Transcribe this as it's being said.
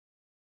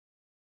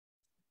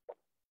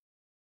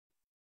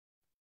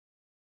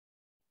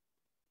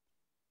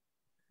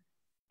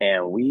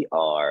And we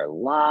are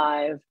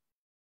live,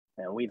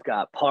 and we've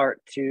got part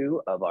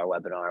 2 of our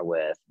webinar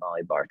with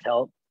Mollie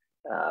Bartelt.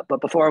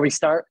 But before we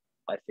start,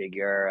 I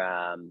figure,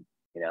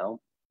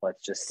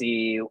 let's just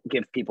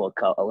give people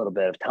a little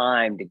bit of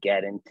time to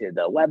get into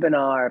the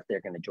webinar if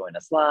they're going to join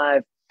us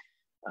live.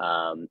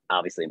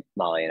 Obviously,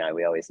 Mollie and I,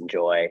 we always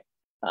enjoy,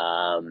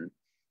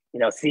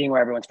 seeing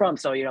where everyone's from.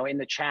 So, in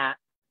the chat,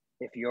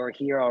 if you're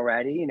here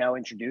already,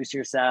 introduce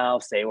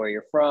yourself, say where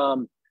you're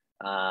from.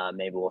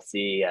 Maybe we'll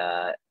see,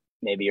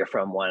 maybe you're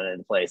from one of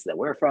the places that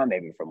we're from,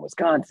 maybe you're from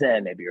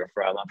Wisconsin, maybe you're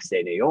from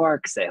upstate New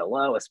York, say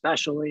hello,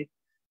 especially.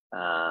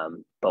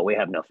 But we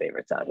have no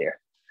favorites out here.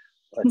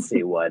 Let's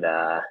see what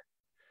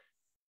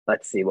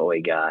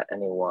we got.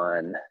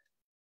 Anyone?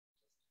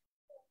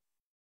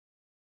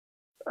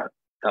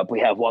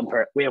 We have one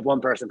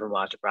person from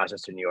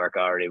Rochester, New York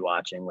already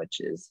watching, which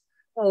is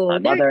my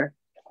mother.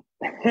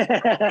 Let's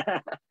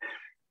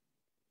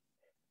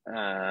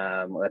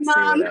see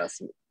what else.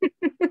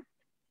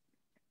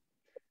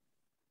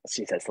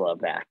 She says hello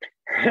back.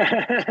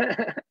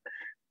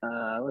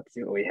 Let's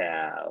see what we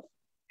have.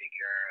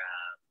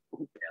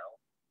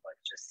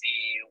 Let's just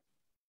see.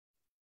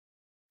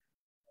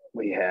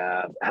 We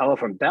have hello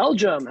from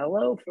Belgium.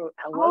 Hello to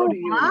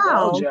you in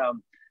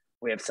Belgium.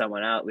 We have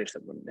someone out. We have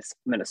someone from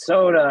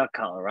Minnesota,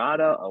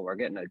 Colorado. Oh, we're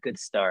getting a good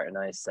start. A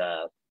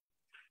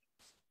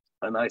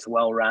nice,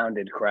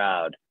 well-rounded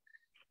crowd.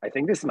 I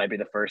think this might be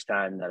the first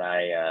time that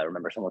I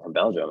remember someone from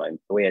Belgium.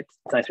 It's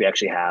nice we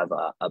actually have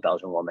a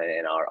Belgian woman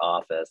in our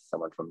office,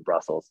 someone from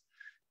Brussels.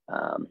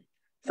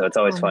 So it's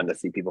always fun to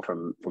see people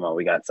from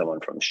we got someone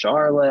from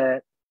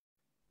Charlotte.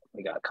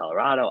 We got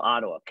Colorado,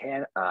 Ottawa,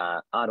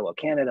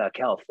 Canada,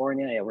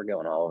 California. Yeah, we're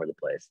going all over the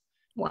place.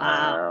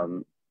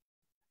 Wow.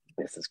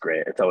 This is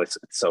great. It's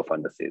so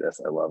fun to see this.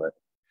 I love it.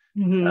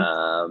 Mm-hmm.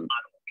 Ottawa,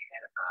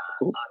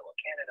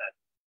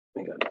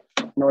 Canada.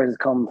 Noises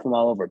coming from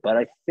all over, but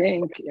I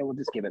think we'll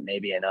just give it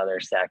maybe another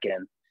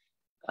second.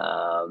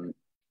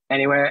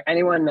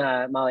 Anyone,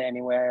 Mollie,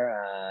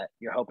 anywhere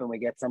you're hoping we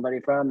get somebody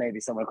from? Maybe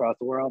someone across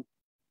the world?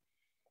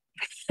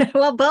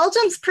 Well,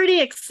 Belgium's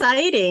pretty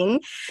exciting,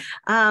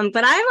 but I'm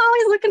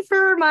always looking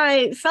for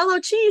my fellow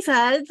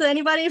cheeseheads.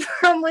 Anybody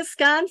from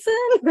Wisconsin?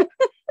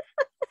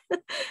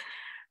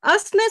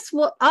 Us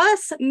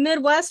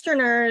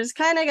Midwesterners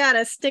kind of got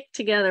to stick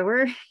together.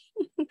 We're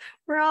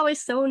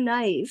always so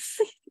nice.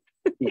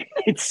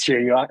 It's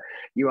true.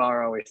 You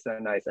are always so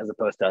nice, as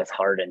opposed to us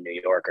hardened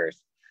New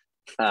Yorkers.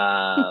 We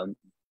got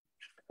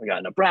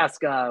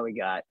Nebraska, we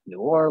got New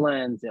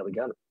Orleans. Yeah, we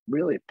got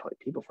really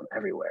people from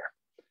everywhere.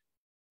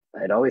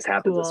 It always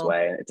happens this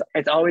way.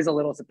 It's always a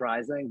little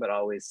surprising, but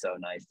always so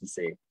nice to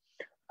see.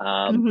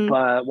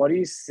 But what do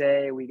you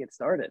say we get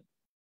started?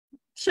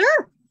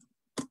 Sure.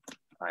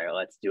 All right,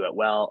 let's do it.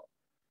 Well,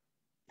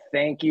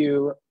 thank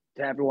you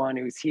to everyone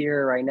who's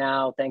here right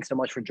now. Thanks so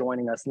much for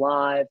joining us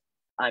live.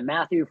 I'm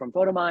Matthew from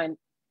Photomyne,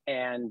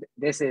 and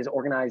this is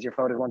Organize Your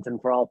Photos Once and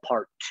For All,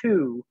 Part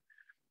 2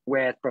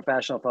 with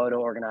professional photo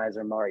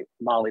organizer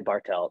Mollie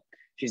Bartelt.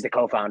 She's the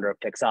co-founder of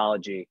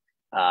Pixologie.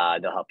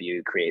 They'll help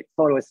you create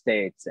photo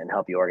estates and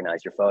help you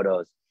organize your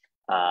photos.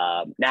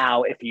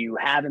 Now, if you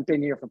haven't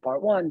been here for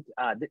Part 1,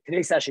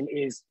 today's session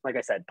is, like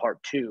I said,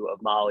 Part 2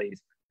 of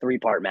Mollie's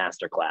 3-part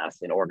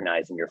masterclass in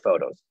organizing your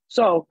photos.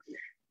 So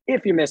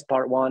if you missed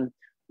Part 1,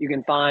 you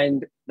can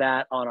find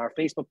that on our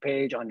Facebook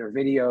page under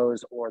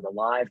videos or the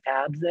live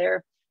tabs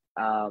there.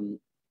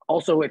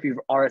 Also, if you've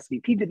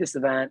RSVP'd to this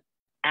event,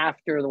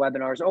 after the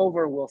webinar is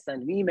over, we'll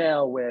send an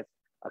email with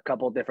a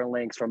couple of different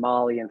links from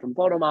Mollie and from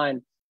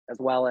Photomyne, as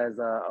well as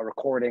a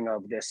recording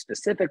of this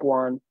specific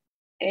one.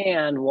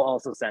 And we'll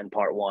also send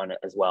Part 1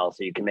 as well,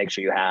 so you can make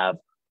sure you have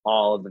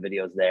all of the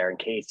videos there in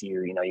case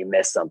you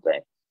missed something.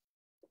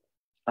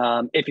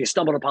 If you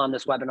stumbled upon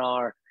this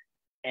webinar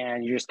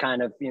and you just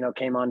kind of,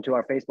 came onto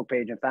our Facebook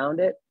page and found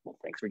it, well,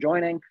 thanks for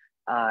joining.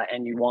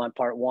 And you want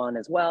Part 1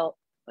 as well,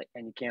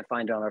 and you can't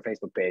find it on our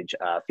Facebook page,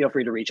 feel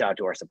free to reach out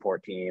to our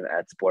support team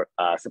at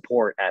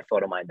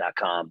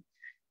support@photomyne.com,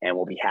 and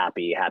we'll be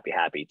happy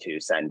to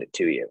send it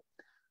to you.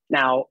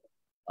 Now,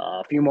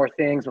 a few more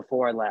things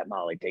before I let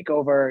Mollie take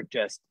over.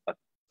 Just a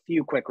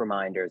few quick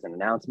reminders and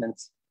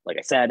announcements. Like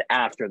I said,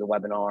 after the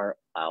webinar,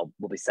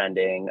 we'll be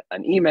sending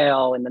an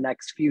email in the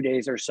next few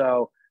days or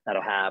so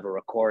that'll have a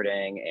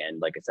recording and,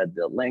 like I said,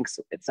 the links,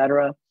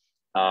 etc.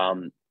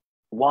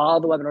 While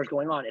the webinar is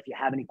going on, if you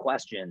have any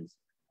questions,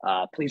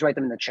 please write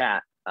them in the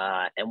chat,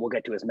 and we'll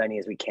get to as many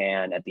as we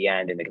can at the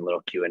end and make a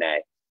little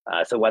Q&A.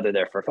 So whether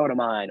they're for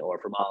Photomyne or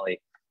for Mollie,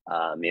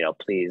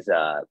 please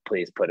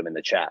put them in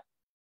the chat.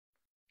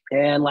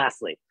 And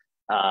lastly,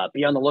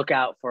 be on the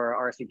lookout for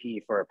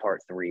RSVP for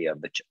Part 3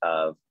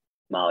 of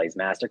Mollie's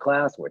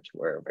masterclass, which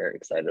we're very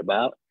excited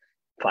about.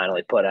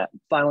 Finally put a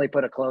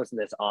close to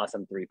this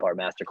awesome 3-part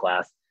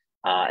masterclass,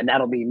 and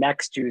that'll be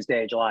next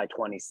Tuesday, July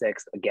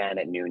 26th, again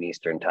at noon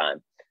Eastern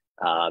time.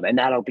 And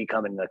that'll be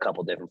coming in a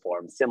couple different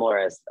forms, similar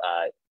as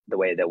the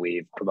way that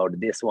we've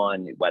promoted this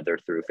one, whether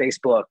through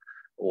Facebook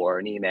or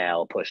an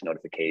email, push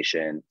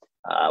notification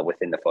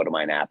within the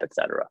Photomyne app,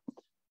 etc.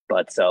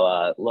 But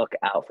so look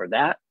out for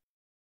that.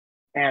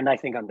 And I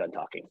think I'm done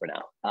talking for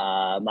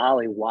now.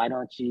 Mollie, why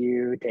don't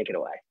you take it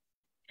away?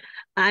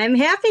 I'm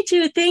happy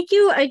to. Thank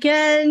you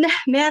again,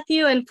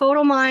 Matthew and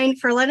Photomyne,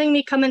 for letting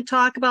me come and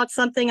talk about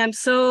something I'm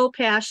so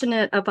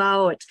passionate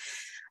about.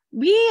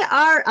 We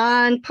are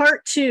on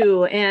part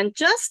 2, and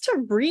just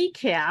to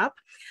recap,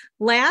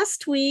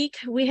 last week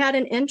we had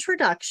an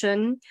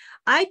introduction.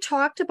 I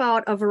talked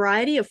about a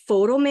variety of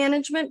photo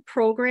management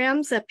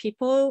programs that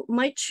people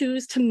might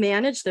choose to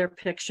manage their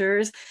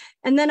pictures.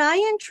 And then I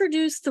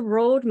introduced the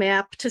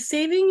roadmap to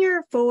saving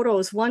your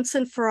photos once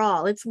and for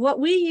all. It's what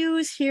we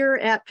use here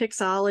at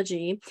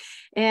Pixologie.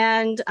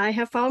 And I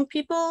have found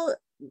people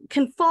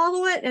can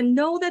follow it and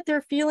know that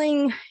they're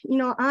feeling,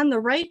 on the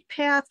right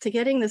path to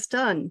getting this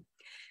done.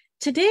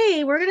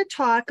 Today, we're going to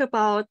talk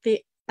about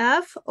the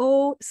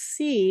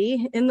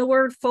FOC in the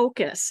word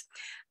focus.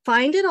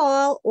 Find it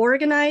all,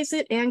 organize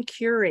it, and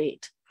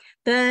curate.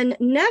 Then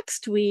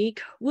next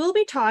week, we'll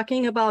be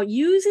talking about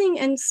using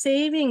and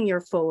saving your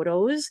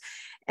photos.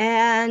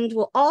 And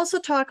we'll also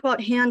talk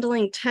about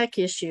handling tech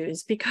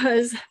issues,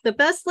 because the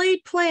best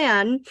laid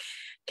plan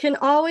can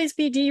always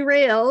be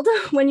derailed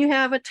when you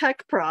have a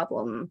tech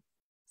problem.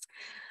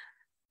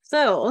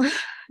 So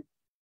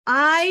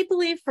I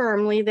believe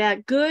firmly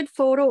that good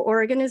photo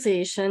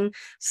organization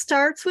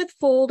starts with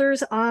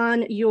folders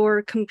on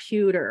your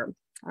computer.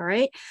 All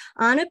right.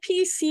 On a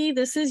PC,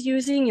 this is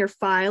using your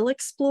File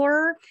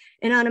Explorer,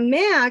 and on a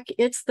Mac,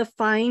 it's the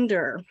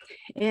Finder.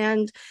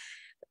 And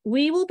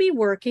we will be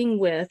working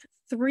with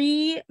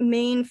 3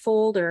 main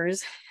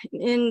folders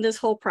in this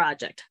whole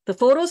project: the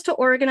photos to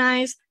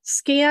organize,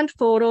 scanned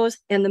photos,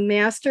 and the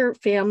master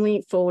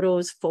family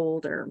photos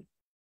folder.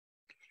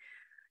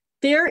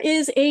 There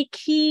is a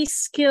key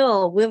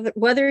skill with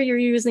whether you're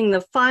using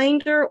the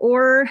Finder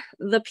or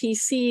the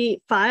PC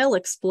File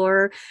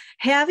Explorer.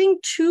 Having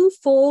 2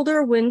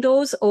 folder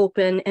windows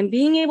open and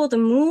being able to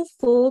move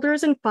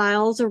folders and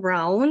files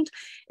around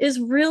is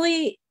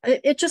really,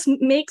 it just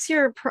makes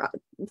your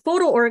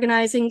photo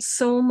organizing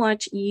so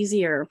much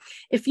easier.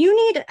 If you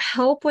need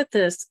help with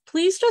this,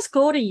 please just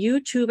go to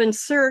YouTube and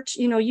search,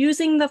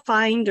 using the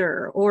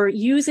Finder or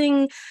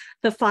using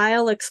the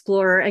File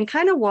Explorer, and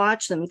kind of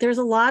watch them. There's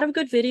a lot of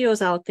good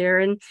videos out there.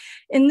 And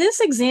in this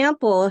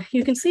example,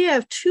 you can see I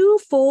have 2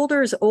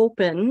 folders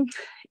open,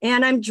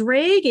 and I'm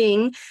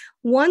dragging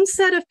one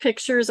set of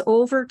pictures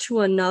over to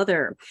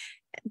another.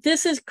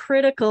 This is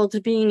critical to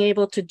being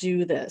able to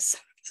do this.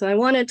 So I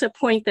wanted to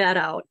point that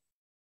out.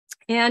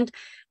 And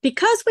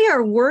because we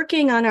are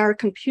working on our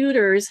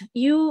computers,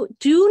 you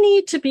do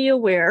need to be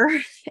aware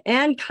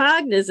and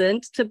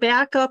cognizant to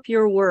back up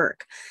your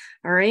work.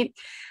 All right.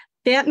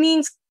 That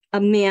means a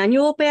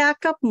manual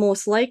backup,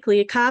 most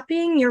likely,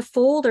 copying your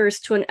folders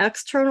to an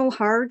external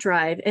hard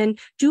drive. And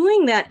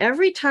doing that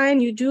every time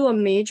you do a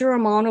major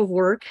amount of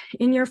work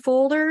in your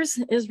folders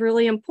is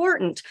really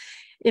important.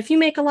 If you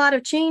make a lot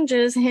of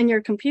changes and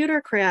your computer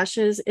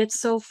crashes, it's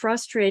so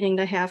frustrating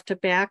to have to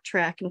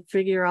backtrack and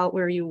figure out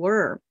where you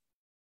were.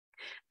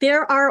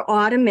 There are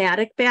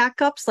automatic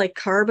backups like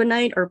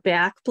Carbonite or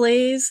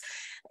Backblaze,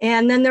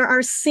 and then there are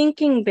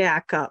syncing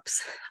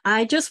backups.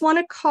 I just want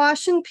to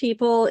caution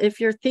people,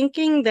 if you're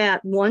thinking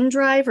that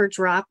OneDrive or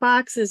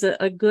Dropbox is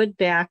a good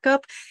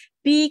backup,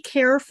 be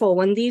careful.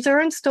 When these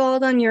are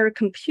installed on your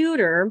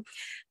computer,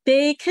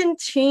 they can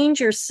change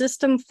your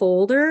system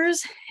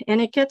folders and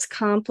it gets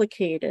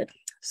complicated.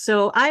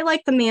 So I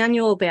like the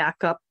manual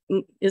backup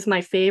is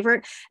my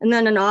favorite. And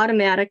then an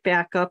automatic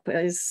backup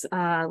is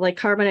like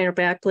Carbonite or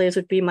Backblaze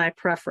would be my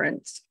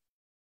preference.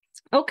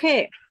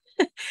 Okay.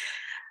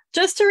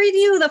 Just to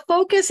review the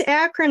FOCUS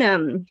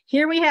acronym,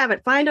 here we have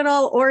it: find it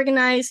all,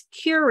 organize,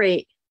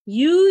 curate,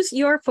 use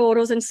your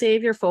photos, and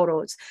save your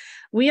photos.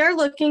 We are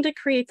looking to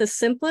create the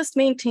simplest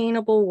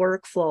maintainable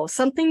workflow,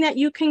 something that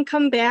you can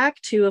come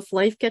back to if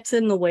life gets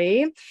in the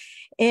way.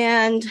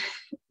 And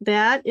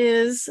that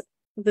is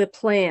the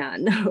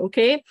plan,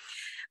 okay?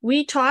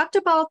 We talked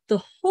about the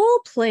whole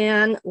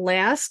plan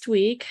last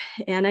week,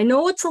 and I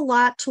know it's a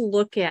lot to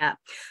look at.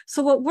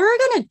 So what we're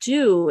going to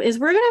do is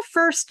we're going to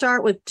first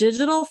start with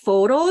digital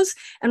photos,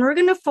 and we're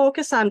going to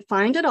focus on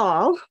find it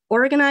all,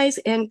 organize,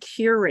 and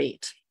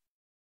curate.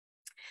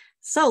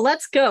 So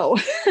let's go.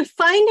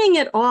 Finding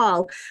it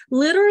all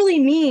literally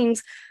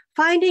means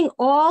finding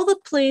all the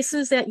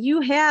places that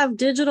you have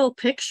digital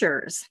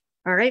pictures.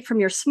 All right, from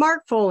your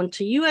smartphone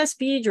to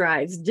USB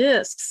drives,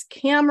 discs,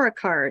 camera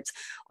cards,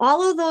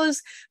 all of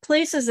those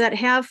places that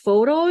have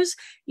photos,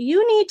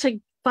 you need to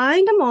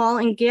find them all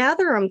and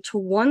gather them to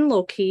one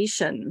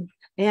location.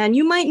 And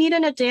you might need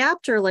an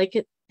adapter like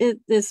it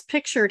is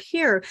pictured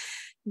here.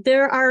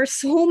 There are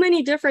so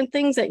many different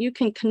things that you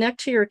can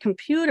connect to your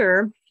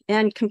computer,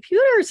 and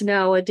computers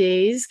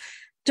nowadays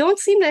don't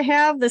seem to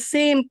have the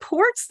same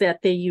ports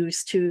that they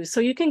used to. So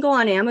you can go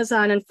on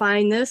Amazon and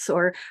find this,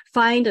 or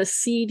find a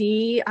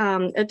CD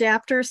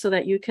adapter so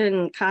that you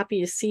can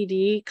copy a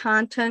CD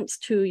contents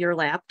to your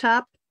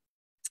laptop,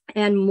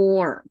 and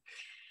more.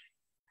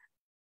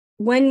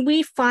 when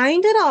we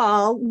find it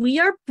all, we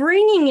are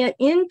bringing it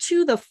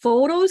into the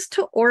Photos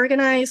to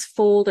Organize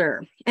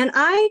folder. And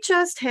I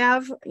just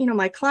have,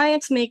 my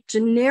clients make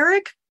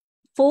generic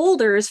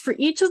folders for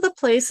each of the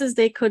places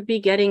they could be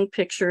getting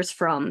pictures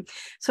from.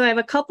 So I have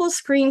a couple of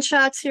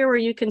screenshots here where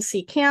you can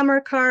see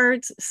camera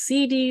cards,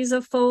 CDs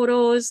of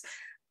photos,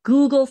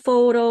 Google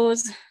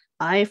Photos,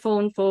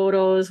 iPhone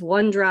photos,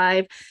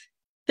 OneDrive.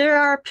 There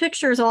are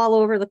pictures all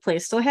over the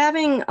place. So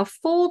having a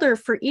folder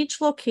for each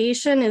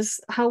location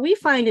is how we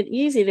find it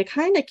easy to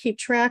kind of keep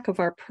track of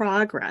our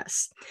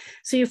progress.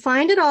 So you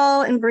find it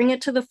all and bring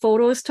it to the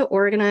Photos to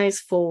Organize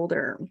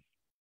folder.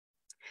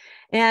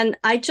 And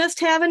I just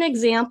have an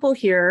example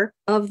here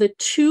of the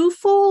two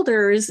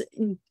folders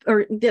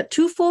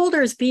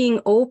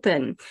being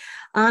open.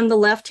 On the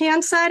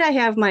left-hand side, I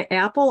have my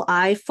Apple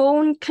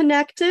iPhone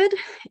connected,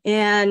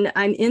 and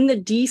I'm in the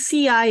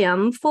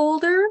DCIM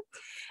folder.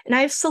 And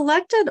I've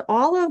selected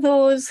all of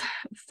those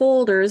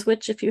folders,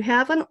 which if you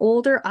have an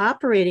older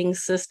operating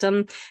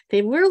system,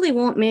 they really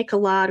won't make a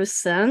lot of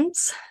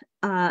sense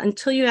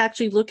until you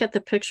actually look at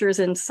the pictures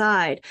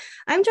inside.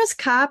 I'm just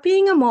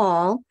copying them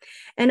all,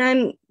 and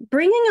I'm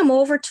bringing them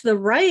over to the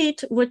right,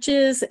 which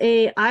is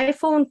a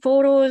iPhone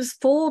photos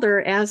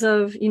folder as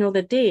of,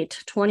 the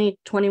date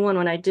 2021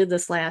 when I did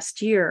this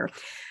last year.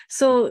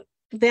 So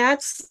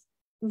that's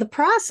the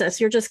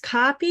process. You're just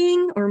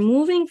copying or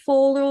moving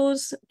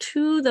photos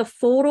to the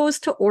Photos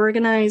to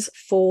Organize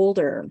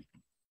folder.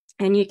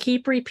 And you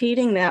keep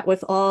repeating that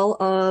with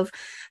all of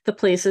the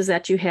places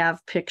that you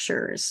have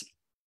pictures.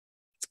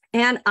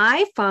 And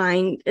I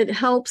find it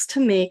helps to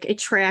make a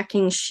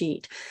tracking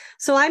sheet.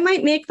 So I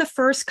might make the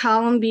first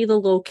column be the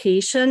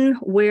location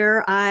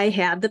where I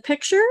had the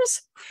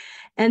pictures.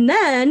 And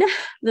then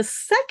the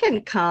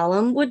second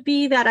column would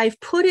be that I've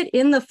put it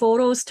in the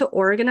Photos to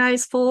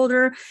Organize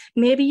folder.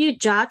 Maybe you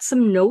jot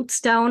some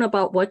notes down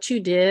about what you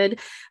did,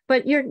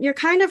 but you're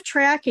kind of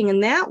tracking.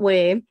 And that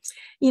way,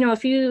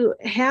 if you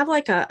have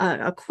like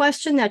a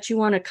question that you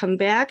want to come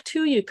back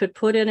to, you could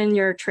put it in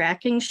your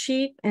tracking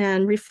sheet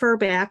and refer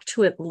back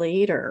to it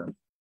later.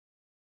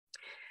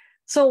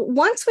 So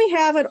once we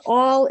have it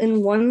all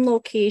in one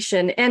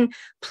location, and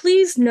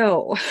please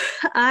know,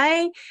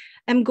 I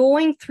am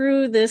going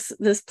through this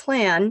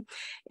plan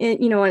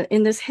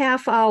in this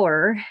half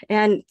hour.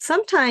 And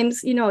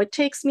sometimes, it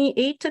takes me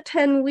 8 to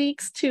 10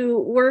 weeks to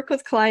work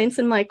with clients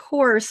in my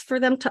course for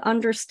them to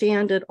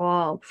understand it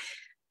all.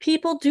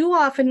 People do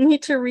often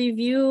need to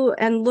review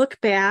and look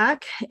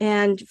back,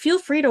 and feel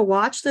free to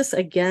watch this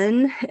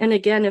again and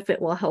again if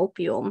it will help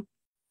you.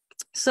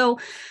 So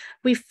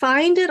we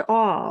find it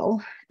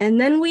all,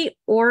 and then we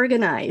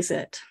organize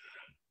it.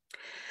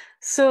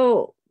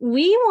 So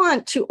we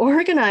want to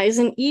organize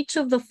in each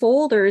of the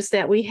folders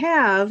that we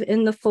have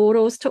in the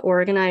Photos to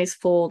Organize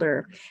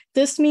folder.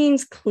 This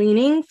means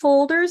cleaning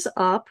folders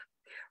up,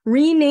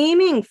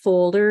 renaming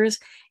folders,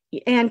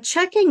 and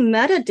checking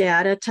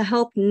metadata to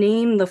help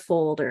name the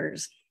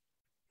folders.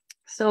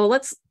 So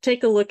let's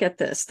take a look at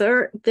this.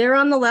 There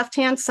on the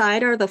left-hand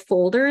side are the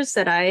folders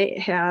that I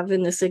have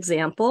in this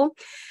example.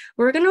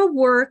 We're going to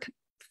work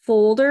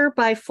folder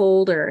by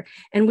folder,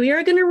 and we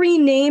are going to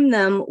rename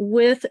them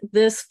with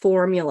this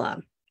formula.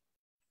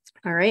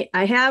 All right,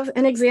 I have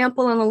an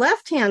example on the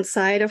left-hand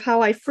side of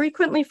how I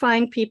frequently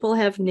find people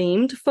have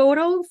named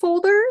photo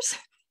folders.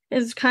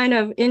 It's kind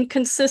of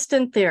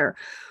inconsistent there.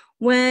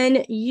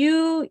 When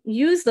you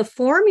use the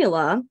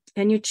formula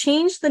and you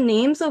change the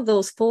names of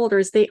those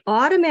folders, they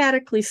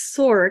automatically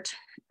sort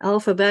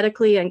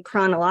alphabetically and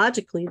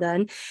chronologically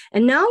then.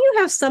 And now you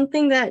have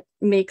something that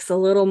makes a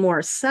little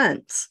more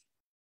sense.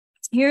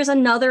 Here's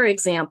another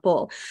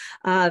example.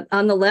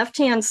 On the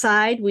left-hand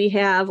side, we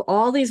have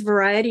all these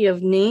variety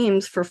of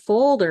names for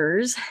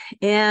folders.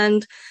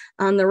 And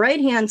on the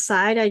right-hand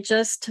side, I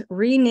just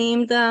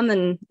renamed them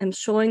and I'm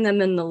showing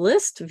them in the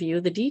list view,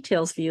 the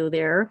details view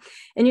there.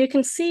 And you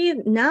can see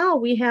now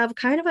we have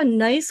kind of a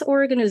nice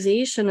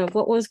organization of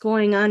what was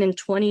going on in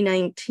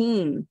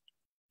 2019.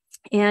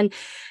 And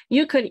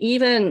you could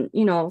even,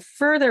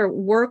 further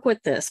work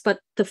with this, but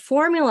the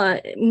formula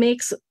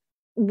makes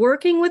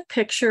working with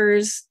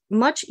pictures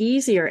much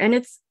easier, and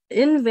it's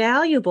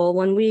invaluable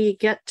when we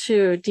get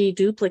to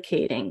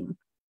deduplicating.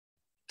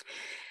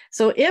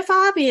 So if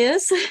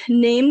obvious,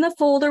 name the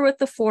folder with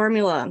the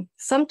formula.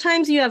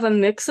 Sometimes you have a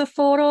mix of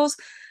photos.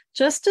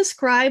 Just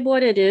describe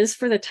what it is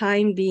for the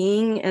time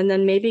being, and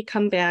then maybe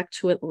come back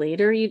to it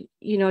later. You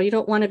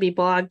don't want to be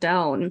bogged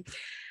down.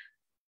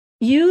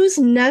 Use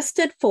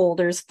nested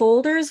folders,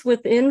 folders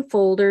within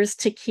folders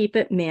to keep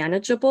it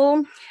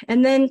manageable,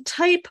 and then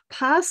type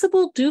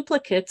possible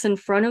duplicates in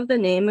front of the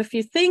name if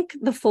you think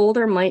the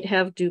folder might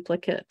have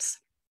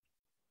duplicates.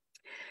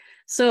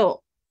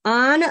 So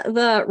on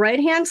the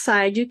right-hand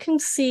side, you can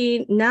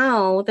see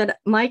now that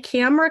my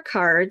camera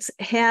cards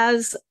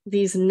has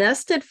these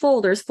nested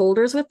folders,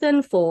 folders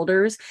within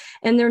folders,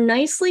 and they're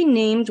nicely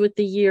named with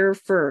the year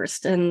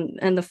first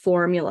and the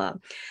formula.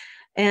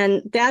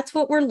 And that's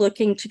what we're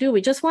looking to do.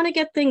 We just want to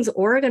get things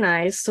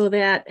organized so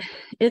that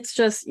it's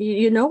just,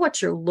 you know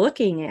what you're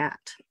looking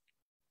at.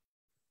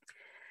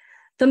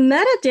 The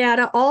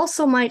metadata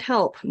also might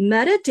help.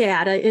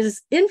 Metadata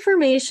is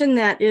information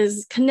that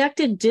is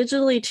connected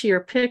digitally to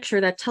your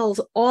picture that tells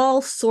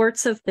all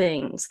sorts of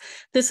things.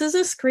 This is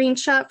a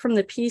screenshot from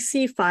the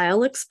PC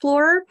File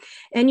Explorer,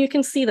 and you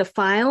can see the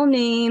file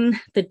name,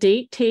 the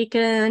date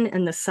taken,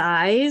 and the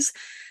size.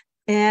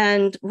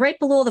 And right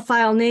below the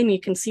file name, you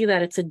can see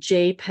that it's a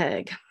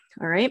JPEG,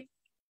 all right?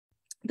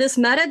 This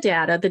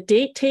metadata, the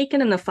date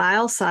taken and the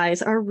file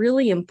size are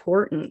really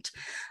important.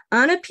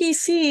 On a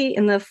PC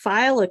in the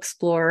File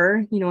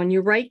Explorer, when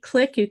you right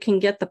click, you can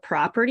get the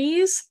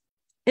properties.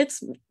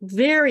 It's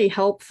very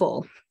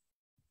helpful.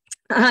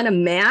 On a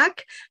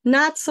Mac,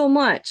 not so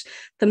much.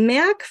 The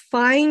Mac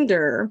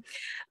Finder,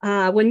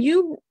 when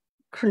you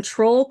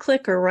control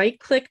click or right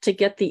click to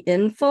get the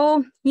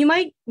info,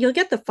 you'll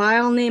get the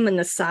file name and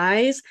the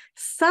size.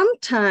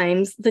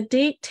 Sometimes the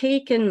date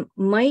taken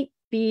might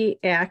be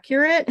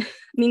accurate. I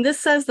mean, this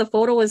says the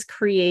photo was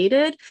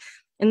created,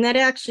 and that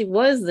actually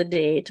was the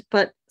date,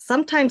 but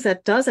sometimes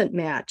that doesn't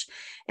match.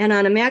 And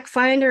on a Mac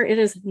Finder, it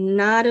is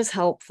not as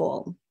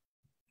helpful.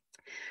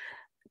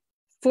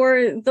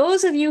 For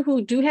those of you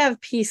who do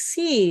have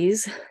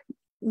PCs,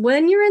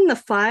 when you're in the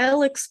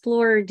File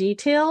Explorer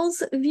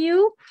Details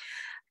view,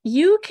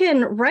 you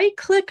can right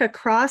click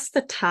across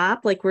the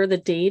top, like where the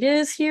date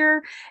is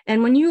here.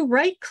 And when you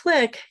right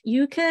click,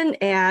 you can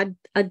add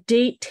a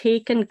date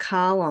taken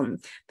column.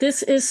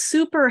 This is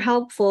super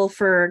helpful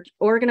for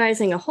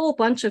organizing a whole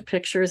bunch of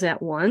pictures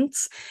at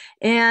once.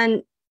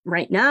 And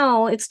right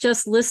now it's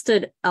just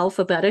listed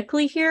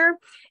alphabetically here.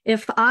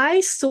 If I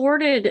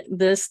sorted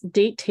this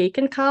date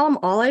taken column,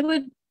 all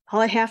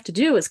I have to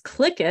do is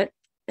click it,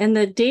 and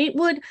the date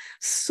would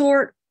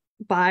sort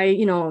by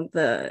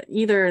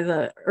either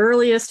the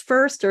earliest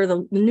first or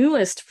the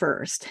newest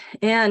first.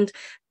 And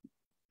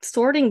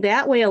sorting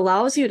that way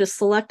allows you to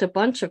select a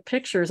bunch of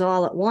pictures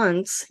all at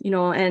once,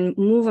 and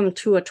move them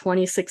to a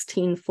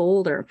 2016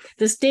 folder.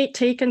 This date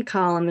taken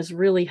column is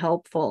really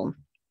helpful.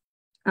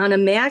 On a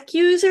Mac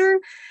user,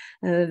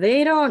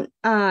 they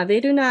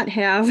do not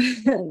have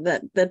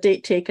the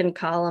date taken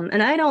column,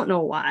 and I don't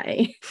know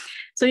why.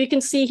 So you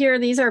can see here,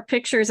 these are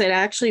pictures that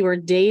actually were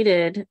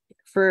dated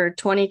for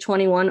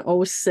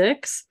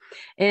 2021-06,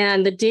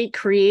 and the date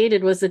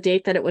created was the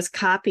date that it was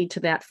copied to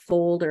that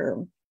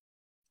folder.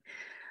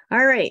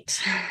 All right,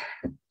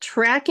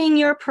 tracking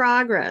your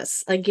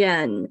progress.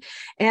 Again,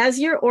 as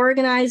you're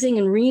organizing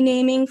and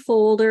renaming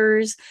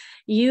folders,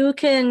 you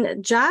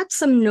can jot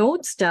some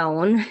notes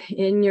down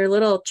in your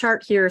little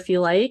chart here, if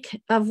you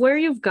like, of where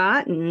you've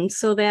gotten,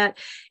 so that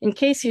in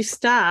case you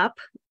stop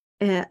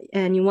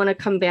and you want to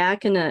come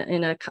back in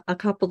a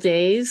couple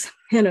days,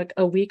 and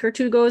a week or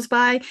two goes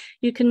by,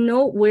 you can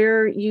note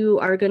where you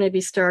are going to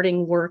be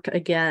starting work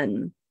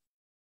again.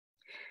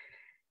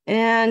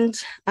 And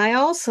I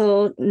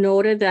also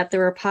noted that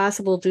there are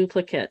possible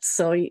duplicates.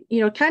 So,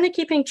 kind of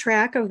keeping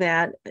track of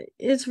that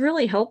is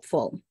really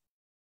helpful.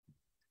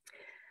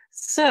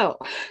 So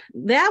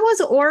that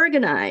was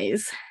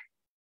organize.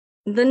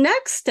 The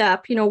next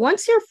step,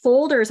 once your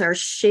folders are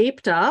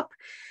shaped up,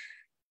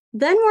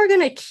 then we're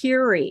going to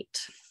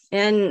curate.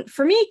 And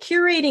for me,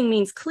 curating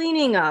means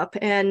cleaning up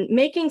and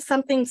making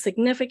something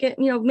significant,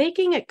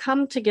 making it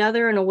come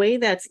together in a way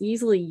that's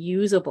easily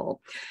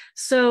usable.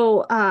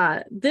 So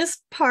this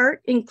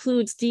part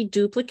includes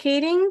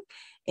deduplicating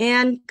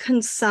and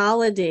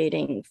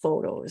consolidating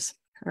photos,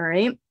 all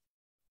right?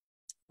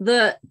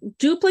 The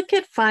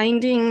duplicate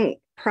finding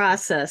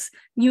process,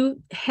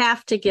 you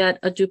have to get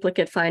a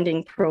duplicate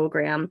finding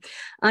program.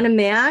 On a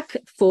Mac,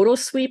 Photo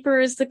Sweeper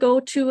is the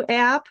go-to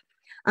app.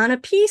 On a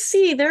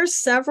PC, there's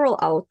several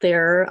out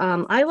there.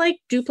 I like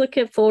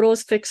Duplicate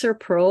Photos Fixer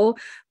Pro,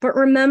 but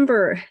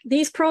remember,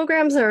 these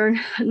programs are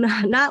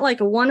not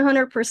like a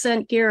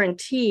 100%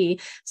 guarantee.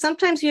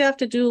 Sometimes you have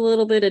to do a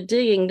little bit of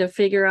digging to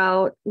figure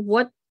out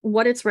what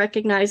it's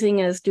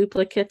recognizing as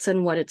duplicates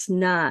and what it's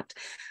not.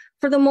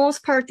 For the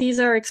most part, these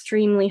are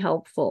extremely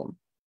helpful.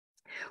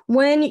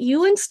 When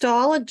you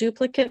install a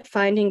duplicate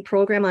finding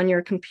program on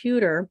your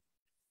computer,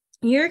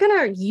 you're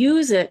going to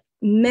use it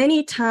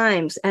many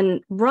times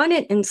and run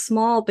it in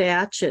small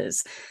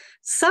batches.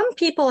 Some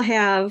people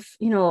have,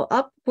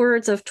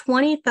 upwards of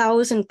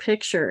 20,000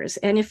 pictures.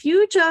 And if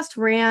you just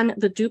ran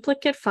the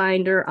duplicate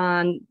finder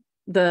on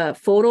the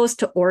photos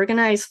to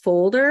organize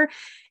folder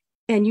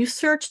and you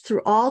search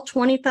through all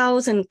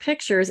 20,000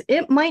 pictures,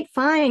 it might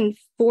find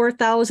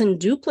 4,000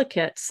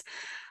 duplicates.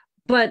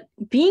 But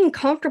being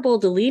comfortable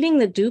deleting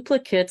the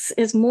duplicates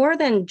is more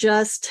than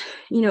just,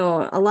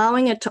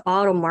 allowing it to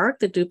auto mark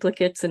the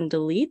duplicates and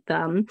delete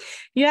them.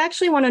 You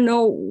actually want to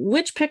know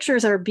which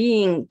pictures are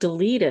being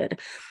deleted.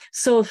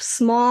 So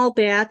small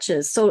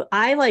batches. So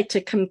I like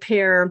to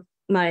compare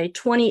my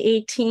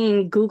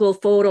 2018 Google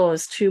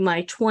Photos to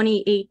my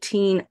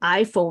 2018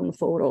 iPhone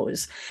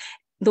photos,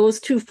 those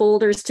two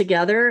folders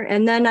together.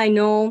 And then I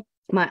know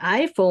my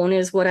iPhone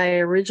is what I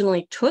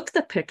originally took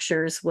the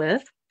pictures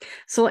with.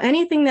 So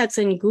anything that's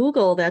in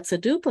Google that's a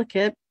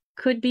duplicate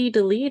could be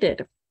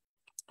deleted.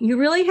 You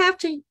really have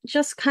to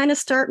just kind of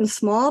start in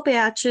small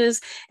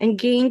batches and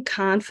gain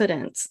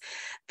confidence.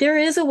 There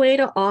is a way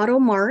to auto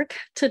mark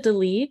to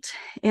delete,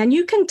 and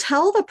you can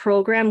tell the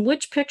program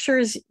which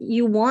pictures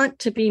you want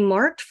to be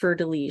marked for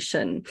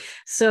deletion.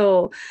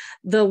 So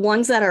the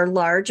ones that are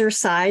larger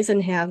size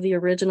and have the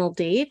original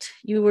date,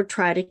 you would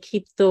try to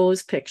keep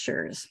those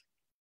pictures.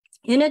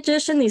 In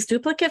addition, these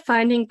duplicate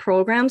finding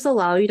programs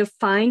allow you to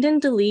find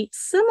and delete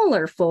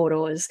similar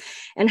photos.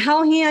 And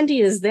how handy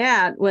is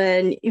that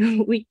when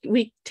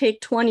we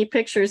take 20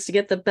 pictures to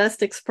get the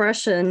best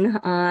expression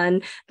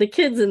on the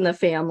kids in the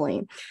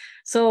family?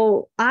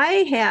 So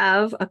I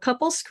have a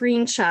couple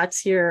screenshots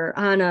here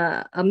on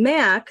a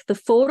Mac, the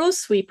photo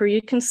sweeper.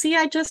 You can see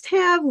I just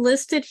have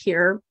listed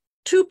here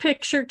two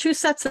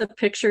sets of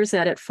pictures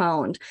that it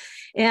found.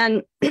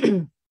 And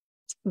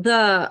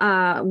the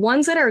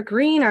ones that are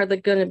green are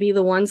going to be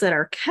the ones that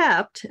are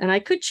kept, and I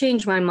could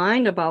change my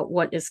mind about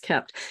what is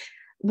kept.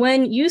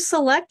 When you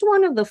select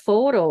one of the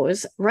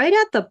photos, right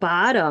at the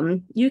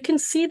bottom, you can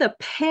see the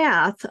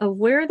path of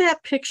where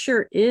that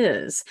picture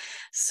is.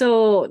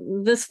 So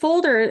this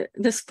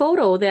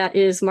photo that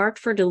is marked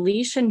for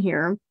deletion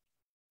here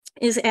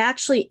is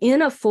actually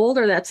in a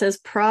folder that says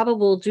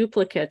probable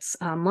duplicates,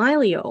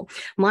 Mylio.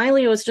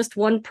 Mylio is just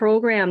one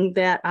program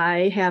that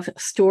I have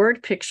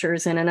stored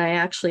pictures in, and I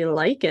actually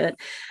like it.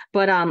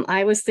 But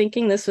I was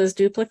thinking this was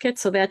duplicate,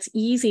 so that's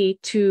easy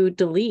to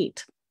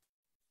delete.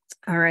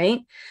 All right.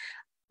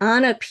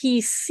 On a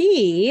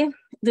PC,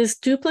 this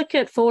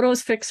Duplicate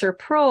Photos Fixer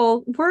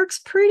Pro works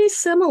pretty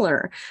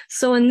similar.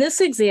 So in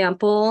this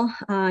example,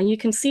 you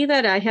can see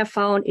that I have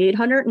found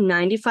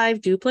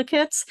 895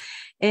 duplicates.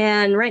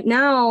 And right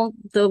now,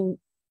 the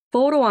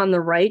photo on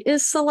the right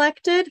is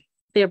selected.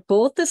 They're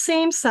both the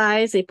same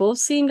size. They both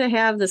seem to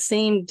have the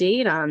same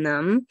date on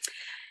them.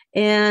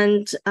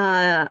 And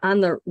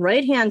on the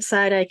right-hand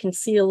side, I can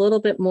see a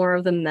little bit more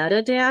of the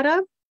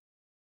metadata.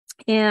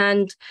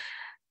 And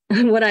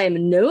what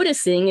I'm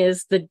noticing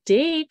is the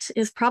date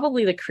is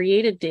probably the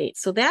created date.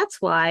 So that's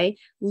why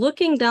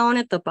looking down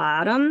at the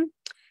bottom,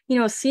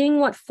 seeing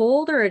what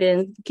folder it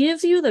in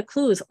gives you the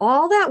clues.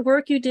 All that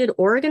work you did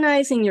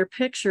organizing your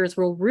pictures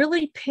will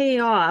really pay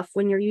off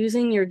when you're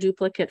using your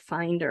duplicate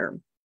finder.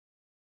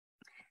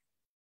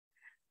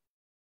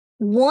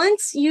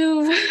 Once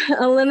you've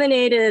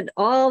eliminated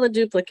all the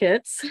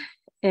duplicates,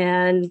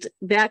 and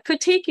that could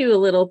take you a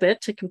little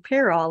bit to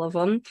compare all of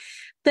them,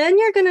 then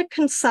you're going to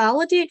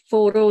consolidate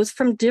photos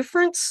from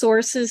different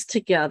sources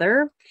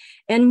together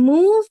and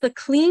move the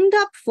cleaned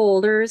up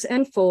folders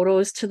and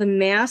photos to the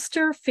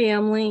master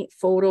family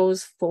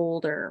photos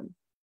folder.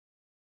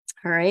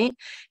 All right,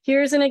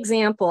 here's an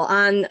example.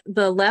 On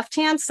the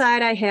left-hand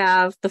side, I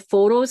have the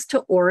photos to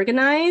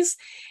organize,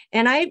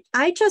 and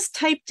I just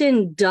typed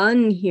in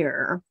done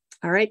here,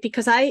 all right,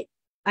 because I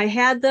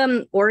had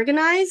them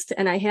organized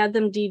and I had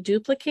them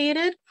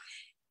deduplicated,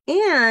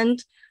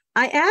 and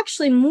I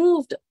actually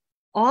moved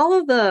all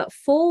of the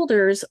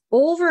folders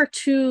over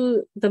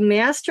to the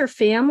master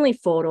family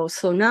photos.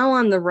 So now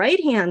on the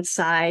right-hand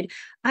side,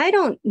 I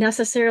don't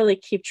necessarily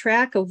keep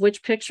track of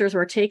which pictures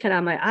were taken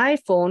on my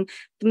iPhone.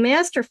 The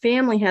master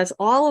family has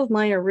all of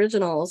my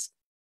originals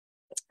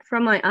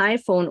from my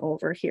iPhone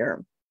over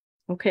here,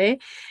 okay?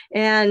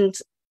 And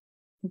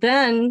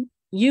then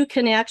you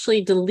can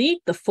actually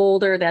delete the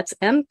folder that's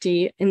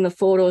empty in the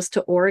photos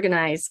to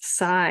organize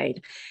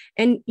side.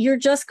 And you're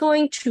just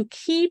going to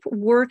keep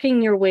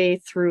working your way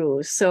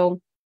through.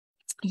 So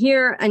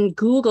here in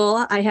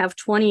Google, I have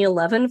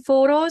 2011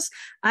 photos.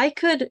 I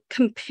could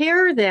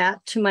compare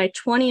that to my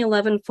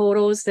 2011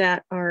 photos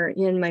that are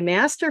in my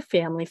master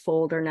family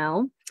folder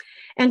now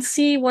and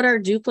see what are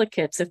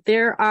duplicates. If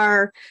there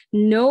are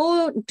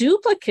no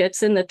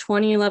duplicates in the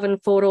 2011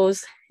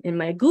 photos in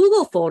my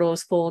Google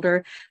Photos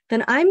folder,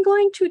 then I'm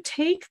going to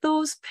take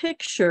those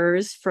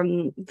pictures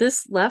from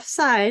this left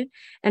side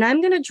and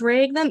I'm going to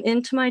drag them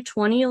into my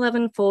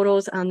 2011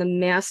 photos on the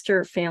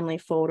master family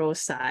photo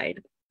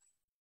side.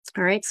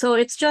 All right, so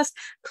it's just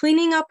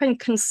cleaning up and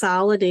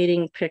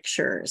consolidating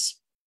pictures.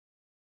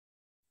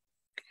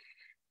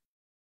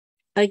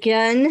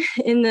 Again,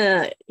 in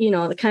the,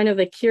 the kind of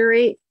the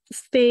curate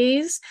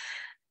phase,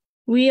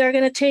 we are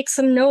going to take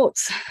some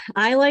notes.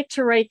 I like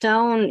to write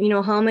down,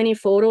 how many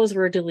photos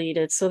were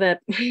deleted so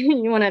that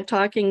when I'm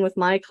talking with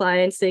my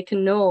clients, they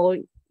can know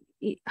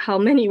how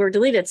many were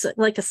deleted. It's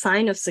like a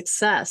sign of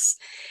success.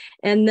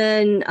 And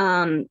then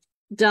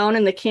down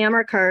in the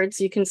camera cards,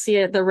 you can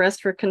see the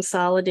rest were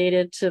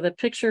consolidated to the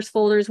pictures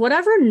folders,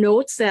 whatever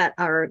notes that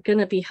are going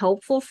to be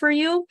helpful for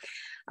you.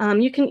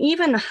 You can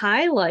even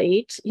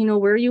highlight,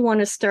 where you want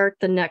to start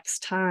the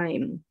next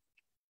time.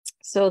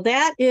 So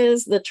that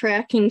is the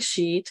tracking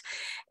sheet.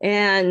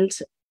 And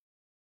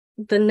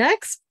the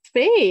next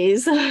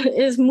phase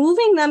is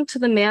moving them to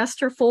the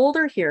master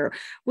folder here.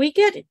 We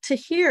get to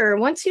here,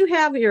 once you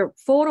have your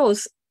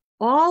photos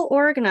all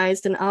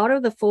organized and out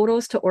of the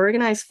photos to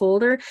organize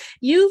folder,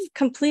 you've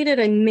completed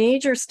a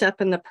major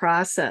step in the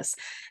process.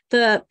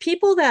 The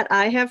people that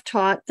I have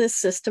taught this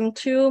system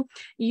to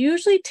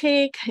usually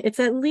take, it's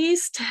at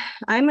least,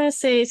 I'm going to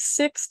say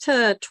 6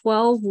 to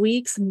 12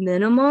 weeks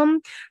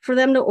minimum for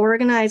them to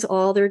organize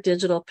all their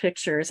digital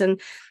pictures.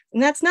 And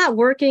that's not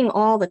working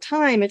all the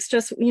time. It's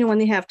just, when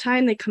they have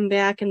time, they come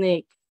back and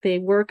they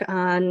work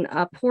on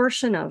a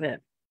portion of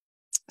it.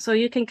 So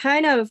you can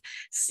kind of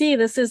see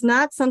this is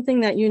not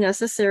something that you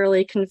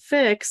necessarily can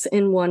fix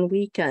in one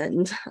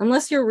weekend,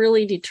 unless you're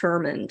really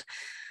determined.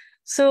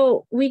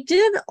 So we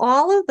did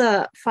all of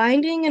the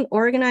finding and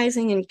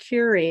organizing and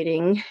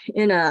curating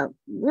in a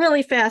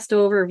really fast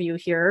overview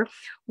here.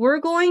 We're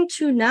going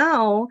to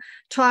now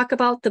talk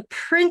about the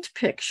print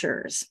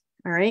pictures,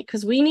 all right?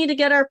 Because we need to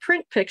get our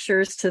print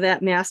pictures to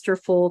that master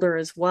folder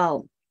as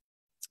well.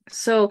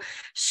 So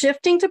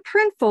shifting to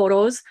print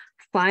photos,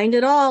 find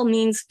it all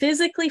means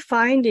physically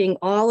finding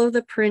all of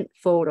the print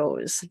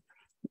photos.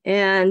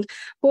 And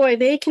boy,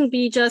 they can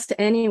be just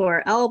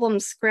anywhere: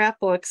 albums,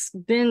 scrapbooks,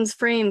 bins,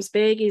 frames,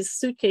 baggies,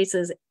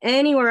 suitcases,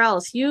 anywhere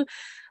else. You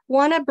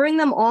want to bring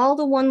them all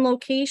to one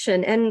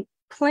location and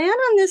plan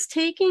on this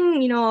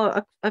taking,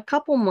 a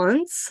couple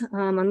months,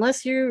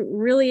 unless you're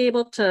really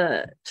able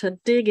to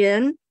dig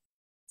in.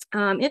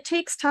 It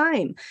takes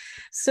time.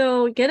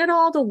 So get it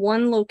all to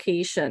one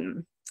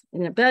location,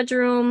 in a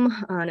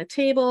bedroom, on a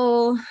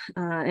table,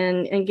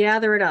 and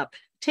gather it up.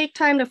 Take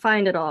time to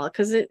find it all,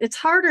 because it's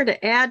harder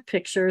to add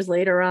pictures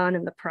later on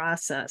in the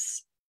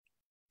process.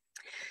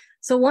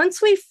 So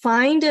once we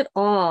find it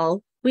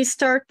all, we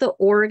start the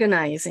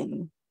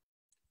organizing.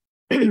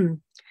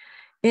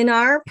 In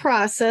our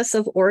process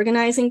of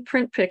organizing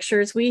print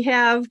pictures, we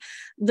have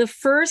the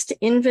first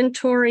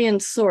inventory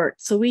and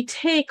sort. So we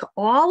take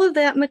all of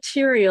that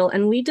material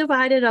and we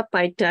divide it up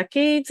by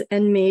decades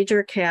and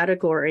major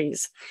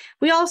categories.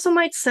 We also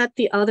might set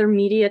the other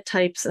media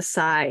types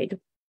aside.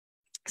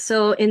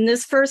 So in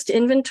this first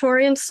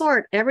inventory and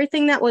sort,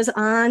 everything that was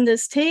on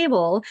this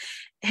table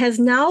has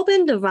now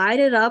been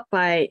divided up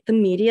by the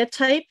media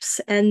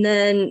types and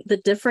then the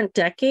different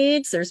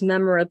decades. There's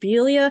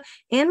memorabilia,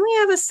 and we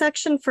have a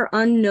section for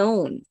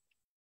unknown.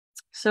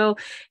 So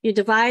you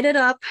divide it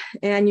up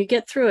and you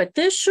get through it.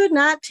 This should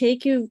not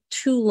take you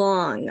too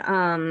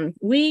long.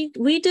 We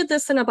did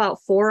this in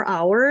about 4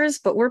 hours,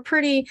 but we're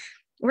pretty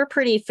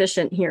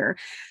efficient here.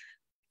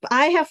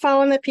 I have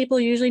found that people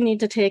usually need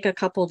to take a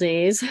couple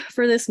days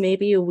for this,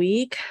 maybe a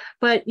week,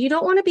 but you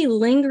don't want to be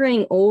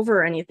lingering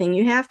over anything.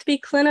 You have to be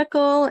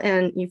clinical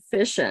and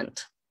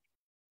efficient.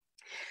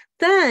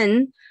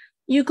 Then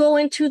you go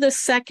into the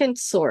second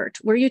sort,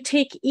 where you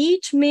take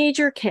each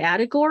major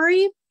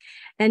category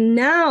and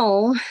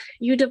now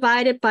you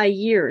divide it by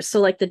years. So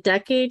like the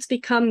decades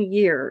become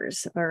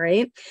years, all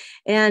right?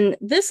 And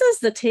this is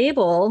the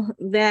table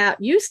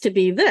that used to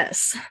be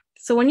this.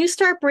 So when you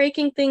start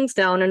breaking things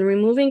down and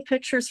removing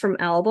pictures from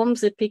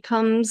albums, it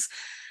becomes,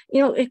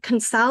 it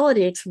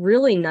consolidates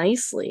really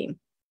nicely.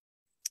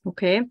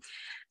 Okay,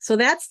 so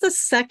that's the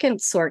second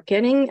sort,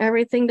 getting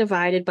everything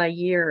divided by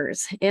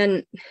years.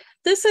 And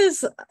this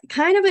is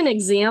kind of an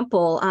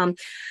example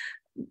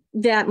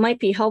that might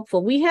be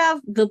helpful. We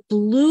have the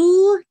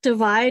blue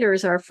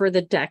dividers are for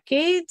the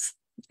decades,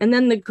 and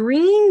then the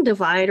green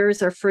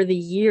dividers are for the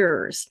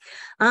years.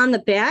 On the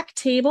back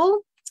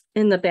table,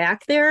 in the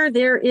back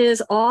there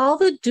is all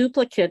the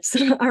duplicates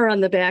that are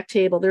on the back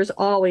table. There's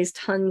always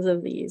tons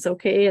of these,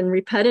 okay, and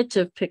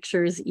repetitive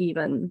pictures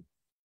even.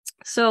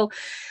 So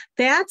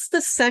that's the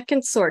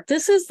second sort.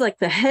 This is like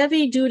the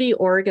heavy duty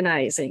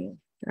organizing,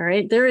 all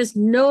right? There is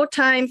no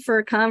time for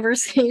a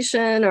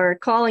conversation or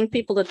calling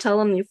people to tell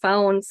them you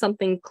found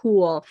something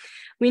cool.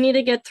 We need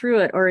to get through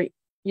it or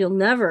you'll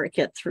never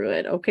get through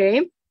it,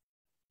 okay?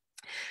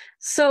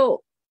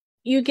 So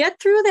you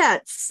get through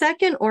that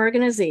second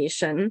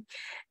organization,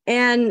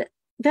 and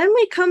then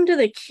we come to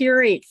the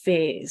curate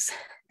phase.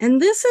 And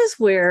this is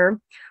where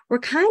we're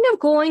kind of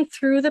going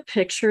through the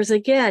pictures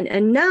again.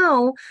 And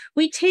now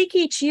we take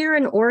each year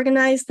and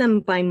organize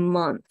them by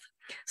month.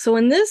 So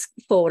in this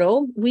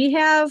photo, we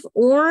have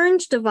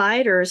orange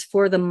dividers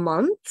for the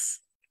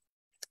months.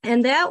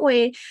 And that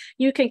way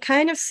you can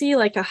kind of see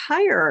like a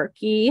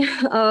hierarchy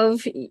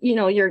of,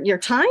 your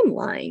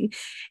timeline.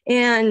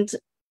 And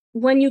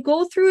when you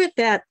go through it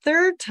that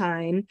third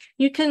time,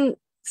 you can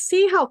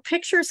see how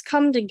pictures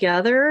come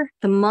together,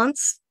 the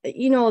months,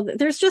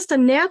 there's just a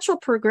natural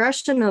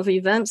progression of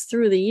events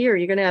through the year.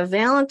 You're going to have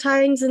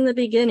Valentine's in the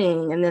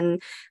beginning and then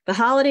the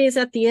holidays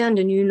at the end,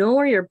 and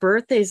where your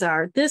birthdays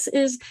are. This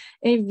is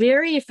a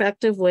very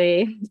effective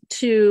way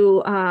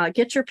to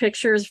get your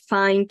pictures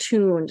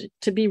fine-tuned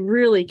to be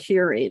really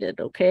curated,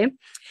 okay?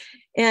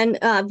 And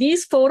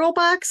these photo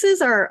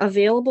boxes are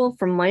available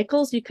from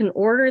Michaels. You can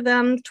order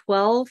them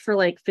 12 for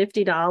like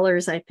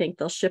 $50. I think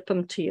they'll ship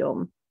them to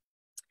you.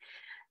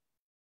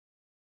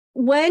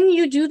 When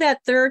you do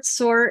that third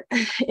sort,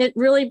 it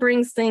really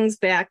brings things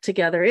back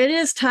together. It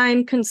is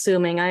time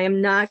consuming. I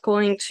am not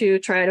going to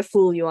try to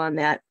fool you on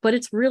that, but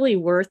it's really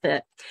worth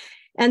it.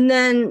 And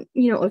then,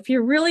 if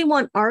you really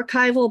want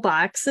archival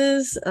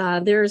boxes,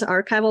 there's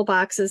archival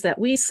boxes that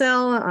we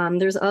sell.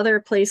 There's other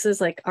places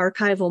like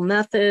Archival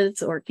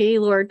Methods or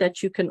Gaylord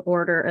that you can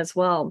order as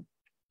well.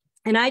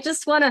 And I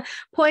just want to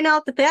point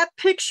out that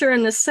picture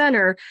in the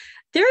center,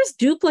 there's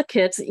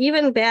duplicates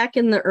even back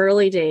in the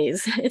early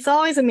days. It's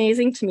always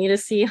amazing to me to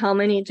see how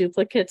many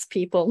duplicates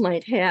people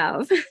might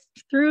have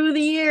through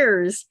the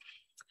years.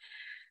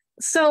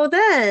 So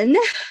then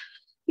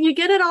you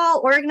get it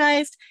all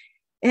organized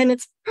and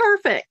it's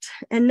perfect.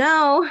 And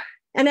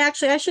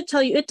actually, I should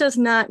tell you, it does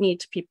not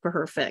need to be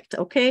perfect,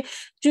 okay?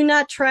 Do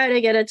not try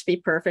to get it to be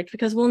perfect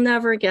because we'll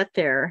never get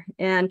there.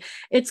 And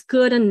it's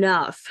good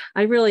enough.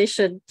 I really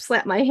should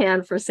slap my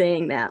hand for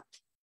saying that.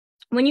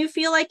 When you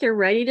feel like you're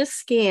ready to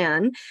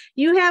scan,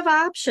 you have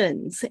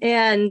options.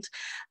 And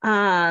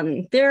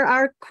there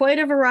are quite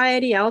a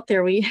variety out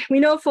there. We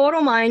know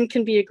Photomyne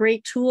can be a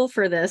great tool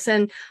for this.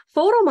 And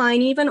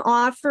Photomyne even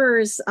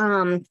offers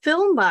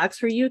film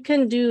box where you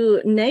can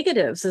do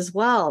negatives as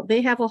well.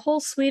 They have a whole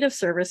suite of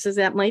services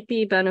that might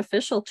be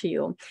beneficial to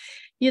you.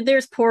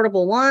 There's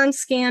portable wand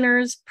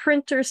scanners,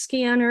 printer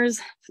scanners,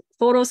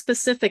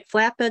 photo-specific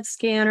flatbed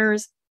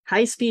scanners,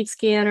 high-speed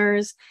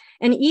scanners,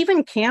 and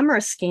even camera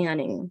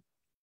scanning.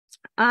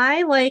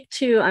 I'm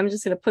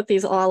just going to put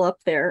these all up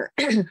there.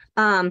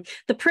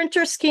 The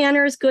printer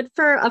scanner is good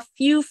for a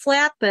few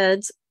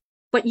flatbeds,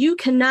 but you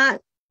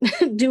cannot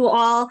do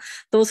all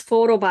those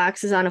photo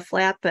boxes on a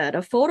flatbed.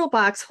 A photo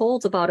box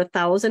holds about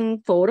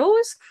 1,000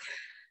 photos.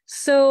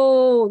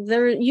 So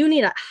you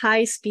need a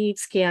high-speed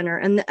scanner,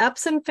 and the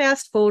Epson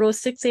Fast Photo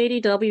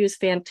 680W is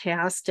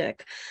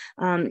fantastic.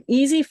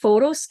 Easy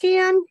photo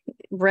scan,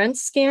 rent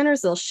scanners,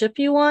 they'll ship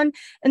you one,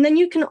 and then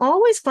you can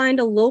always find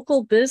a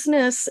local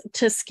business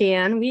to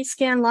scan. We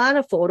scan a lot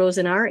of photos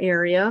in our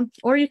area,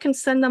 or you can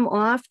send them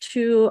off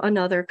to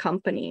another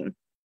company.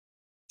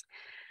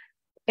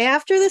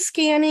 After the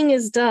scanning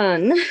is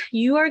done,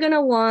 you are going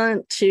to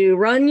want to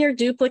run your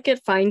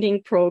duplicate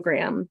finding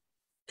program.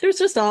 There's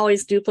just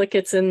always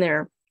duplicates in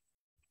there.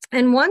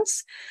 And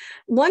once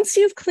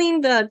you've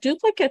cleaned the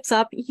duplicates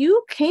up,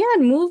 you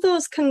can move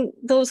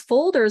those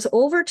folders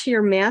over to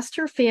your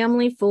master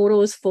family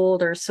photos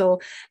folder. So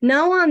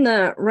now on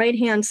the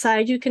right-hand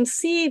side, you can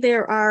see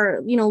there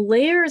are,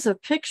 layers of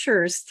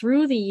pictures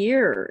through the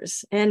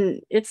years.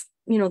 And it's,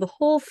 the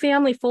whole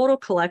family photo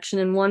collection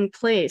in one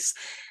place.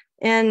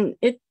 And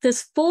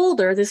this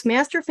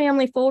Master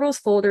Family Photos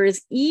folder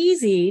is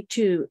easy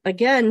to,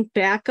 again,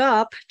 back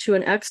up to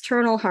an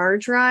external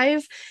hard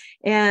drive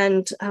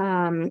and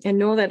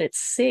know that it's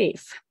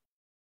safe.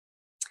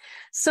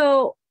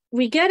 So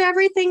we get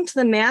everything to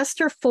the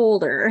master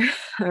folder,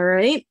 all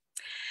right?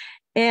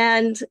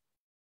 And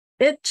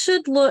it's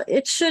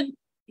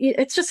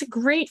just a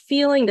great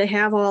feeling to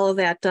have all of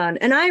that done.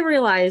 And I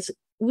realize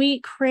we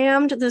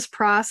crammed this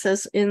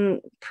process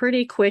in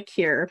pretty quick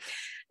here.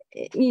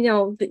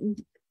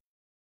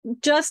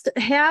 Just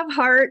have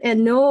heart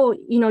and know,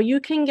 you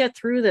can get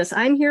through this.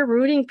 I'm here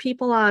rooting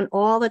people on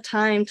all the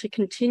time to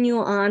continue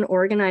on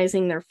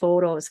organizing their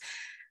photos.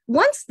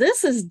 Once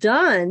this is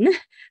done,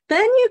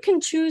 then you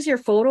can choose your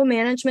photo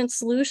management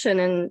solution.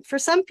 And for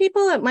some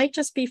people, it might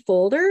just be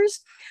folders,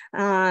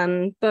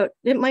 but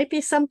it might be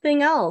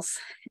something else.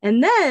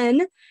 And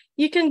then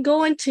you can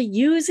go into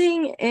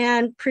using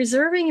and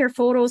preserving your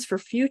photos for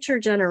future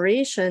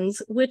generations,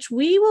 which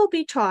we will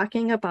be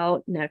talking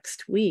about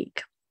next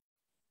week.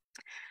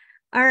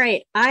 All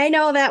right, I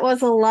know that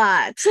was a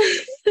lot.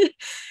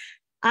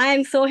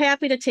 I'm so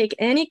happy to take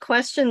any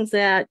questions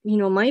that,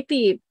 might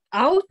be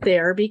out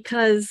there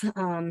because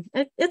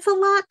it's a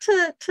lot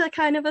to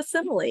kind of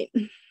assimilate.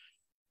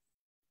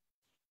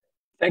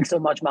 Thanks so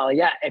much, Mollie.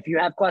 Yeah, if you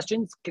have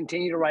questions,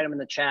 continue to write them in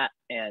the chat,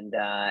 and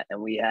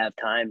we have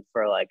time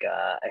for like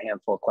a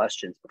handful of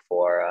questions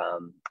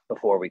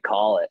before we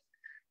call it.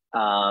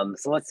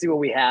 So let's see what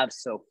we have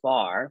so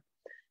far.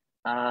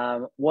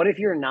 What if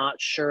you're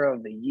not sure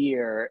of the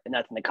year, and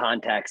that's in the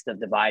context of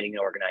dividing and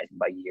organizing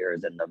by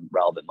years and the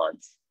relevant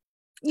months?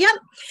 Yep,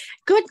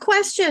 good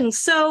question.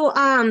 So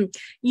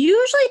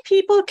usually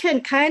people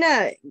can kind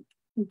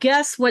of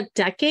guess what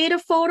decade a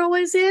photo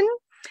is in.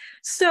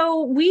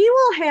 So we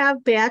will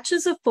have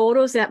batches of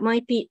photos that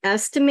might be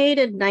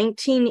estimated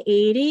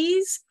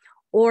 1980s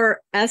or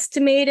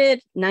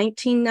estimated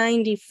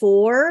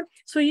 1994.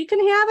 So you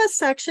can have a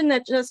section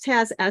that just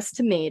has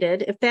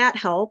estimated, if that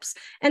helps.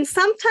 And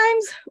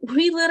sometimes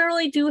we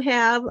literally do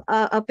have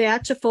a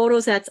batch of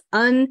photos that's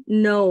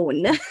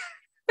unknown.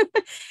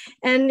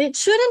 And it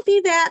shouldn't be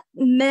that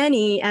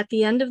many at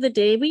the end of the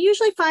day. We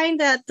usually find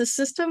that the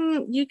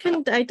system, you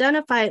can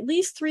identify at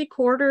least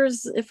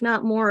 3/4, if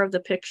not more, of the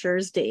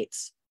picture's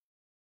dates,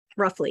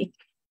 roughly.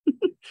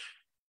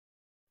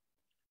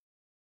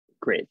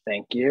 Great,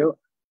 thank you.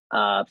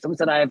 Someone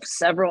said, I have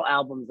several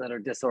albums that are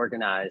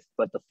disorganized,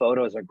 but the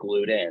photos are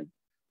glued in.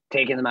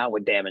 Taking them out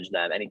would damage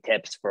them. Any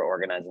tips for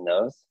organizing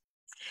those?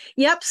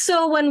 Yep.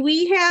 So when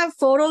we have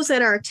photos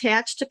that are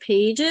attached to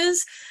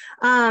pages,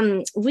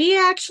 we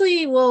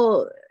actually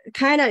will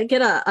kind of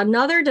get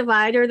another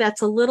divider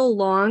that's a little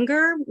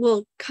longer.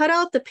 We'll cut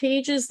out the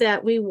pages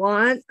that we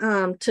want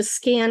to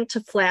scan to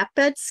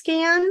flatbed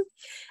scan.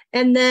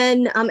 And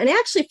then, and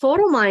actually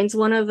Photomyne's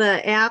one of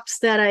the apps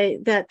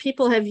that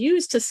people have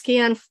used to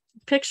scan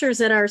pictures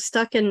that are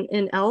stuck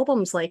in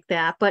albums like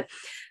that. But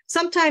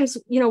sometimes,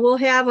 we'll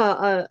have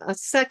a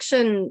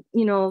section,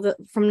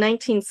 from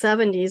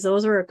 1970s.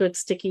 Those were a good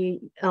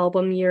sticky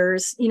album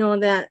years,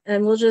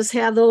 and we'll just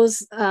have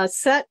those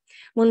set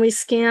when we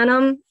scan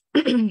them.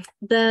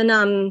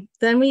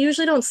 Then we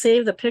usually don't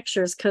save the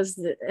pictures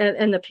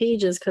and the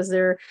pages because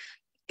they're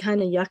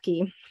kind of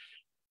yucky.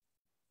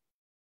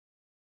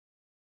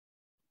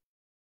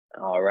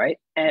 All right.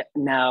 And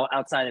now,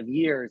 outside of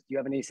years, do you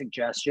have any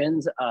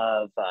suggestions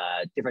of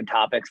different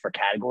topics for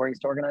categories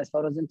to organize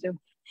photos into?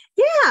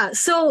 Yeah.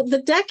 So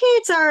the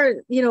decades are,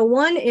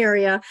 one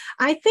area.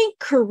 I think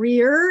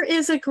career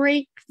is a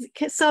great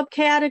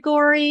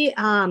subcategory.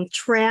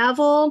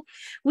 Travel.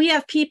 We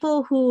have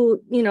people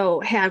who,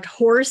 had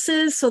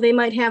horses, so they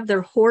might have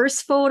their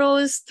horse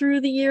photos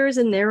through the years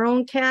in their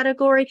own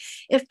category.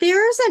 If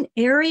there's an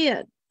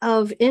area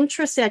of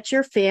interest that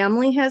your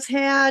family has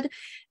had,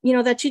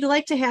 that you'd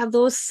like to have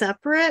those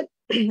separate,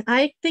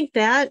 I think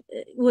that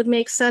would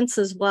make sense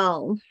as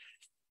well.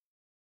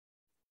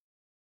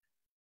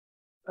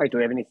 All right, do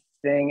we have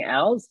anything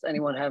else?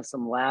 Anyone have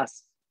some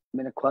last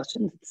minute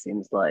questions? It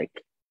seems like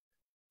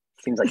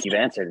you've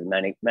answered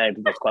many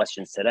people's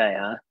questions today,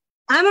 huh?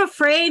 I'm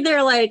afraid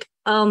they're like,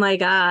 oh my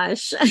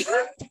gosh.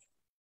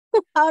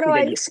 How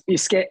do you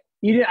scare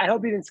I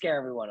hope you didn't scare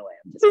everyone away.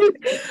 I'm just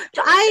kidding.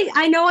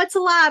 I know it's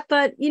a lot,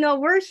 but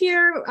we're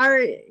here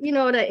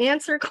to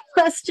answer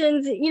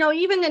questions,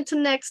 even into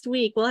next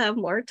week. We'll have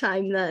more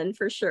time then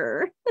for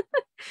sure.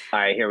 All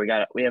right, here we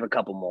have a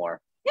couple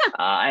more. Yeah.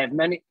 I have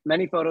many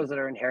photos that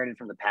are inherited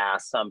from the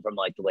past, some from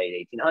like the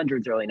late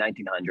 1800s, early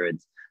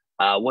 1900s.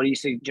 What do you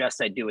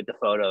suggest I do with the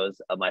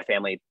photos of my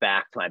family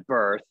back to my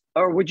birth?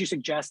 Or would you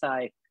suggest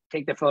I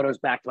take the photos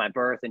back to my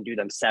birth and do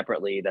them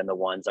separately than the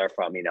ones are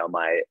from,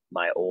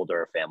 my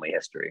older family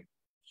history?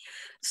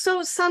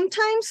 So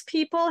sometimes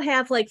people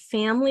have like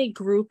family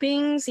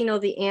groupings,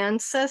 the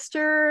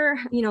ancestor,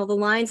 the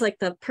lines like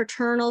the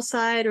paternal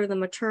side or the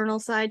maternal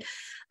side.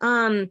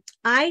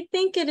 I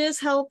think it is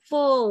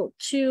helpful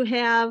to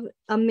have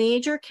a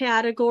major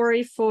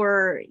category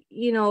for,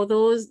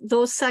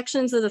 those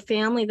sections of the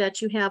family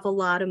that you have a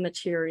lot of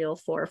material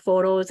for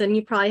photos, and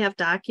you probably have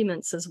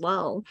documents as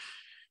well.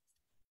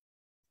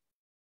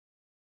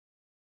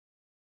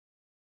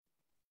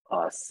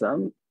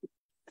 Awesome.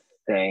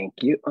 Thank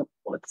you. Oh,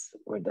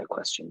 where'd that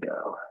question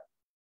go?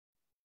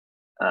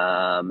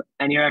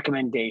 Any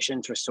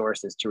recommendations for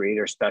sources to read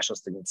or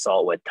specialists to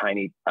consult with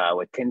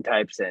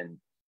tintypes and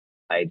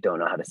I don't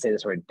know how to say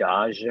this word,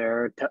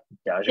 daguerreotypes?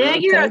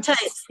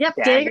 Yep,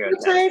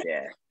 daguerreotypes.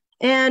 Yeah.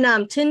 And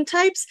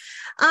tintypes.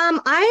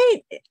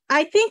 I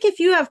think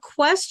if you have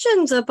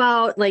questions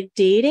about like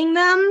dating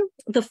them,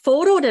 the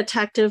photo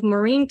detective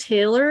Maureen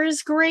Taylor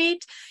is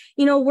great.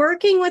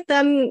 Working with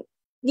them.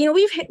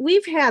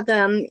 We've had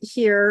them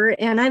here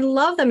and I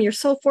love them. You're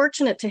so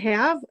fortunate to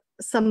have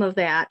some of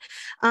that.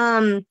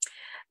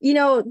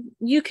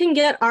 You can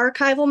get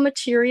archival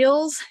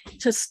materials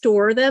to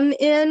store them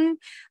in,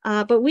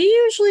 but we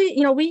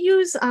usually, we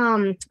use,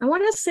 I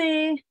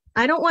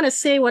don't want to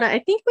say what I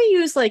think we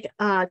use like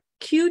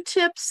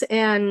Q-tips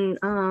and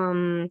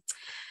I'm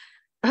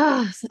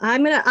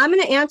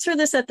gonna answer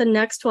this at the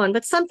next one,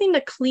 but something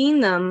to clean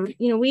them.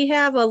 We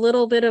have a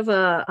little bit of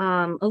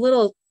a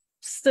little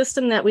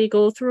system that we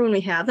go through when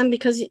we have them,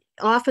 because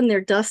often they're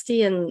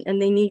dusty and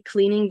they need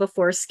cleaning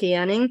before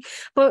scanning.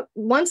 But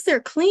once they're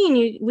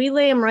clean, we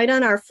lay them right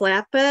on our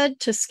flatbed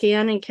to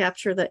scan and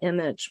capture the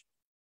image.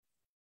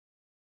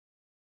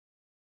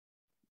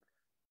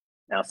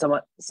 Now,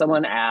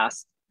 someone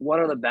asked, what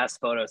are the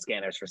best photo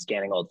scanners for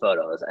scanning old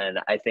photos? And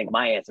I think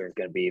my answer is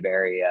going to be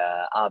very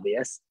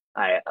obvious.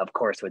 I, of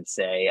course, would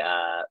say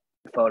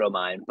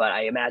Photomyne, but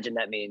I imagine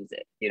that means,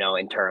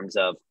 in terms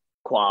of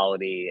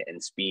quality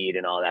and speed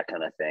and all that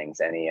kind of things.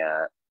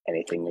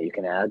 Anything that you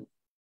can add?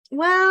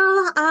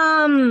 Well,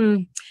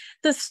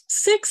 the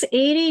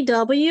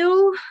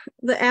 680W,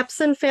 the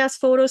Epson Fast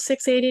Photo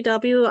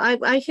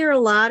 680W, I hear a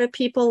lot of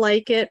people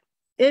like it.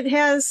 It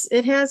has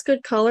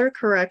good color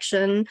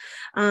correction,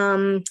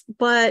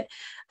 but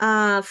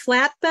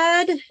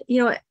flatbed,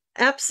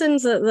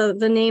 Epson's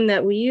the name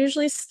that we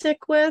usually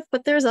stick with,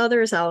 but there's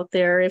others out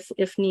there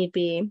if need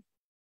be.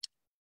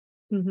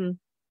 Mm-hmm.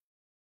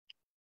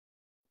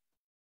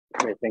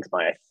 Great, thanks,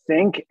 Mollie. I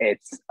think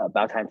it's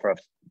about time for us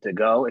to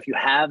go. If you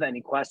have any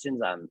questions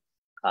on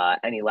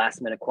any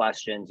last minute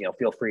questions,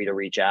 feel free to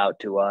reach out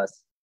to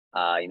us.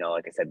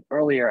 Like I said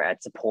earlier,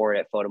 at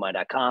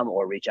support@photomyne.com,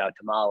 or reach out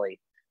to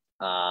Mollie,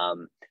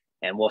 and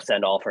we'll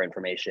send all of her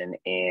information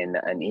in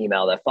an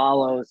email that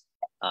follows.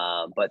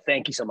 But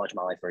thank you so much,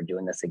 Mollie, for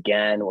doing this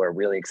again. We're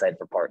really excited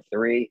for part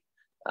 3.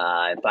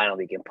 And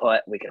finally,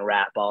 we can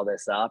wrap all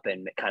this up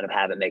and kind of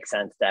have it make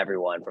sense to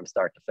everyone from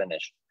start to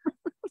finish.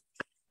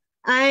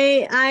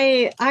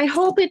 I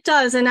hope it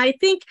does. And I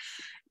think,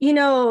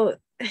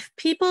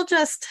 people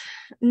just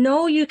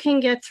know you can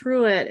get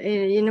through it.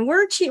 And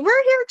we're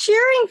here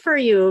cheering for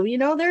you.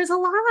 There's a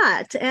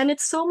lot, and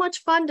it's so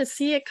much fun to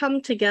see it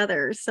come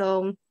together.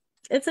 So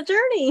it's a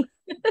journey.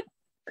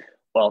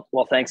 Well,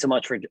 thanks so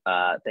much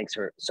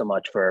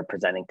for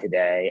presenting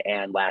today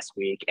and last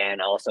week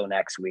and also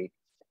next week.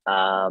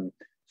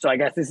 So I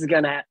guess this is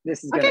gonna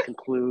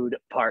conclude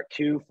part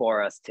 2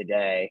 for us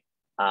today.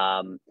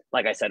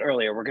 Like I said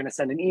earlier, we're gonna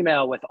send an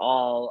email with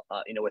all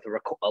with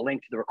a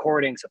link to the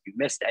recording. So if you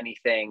missed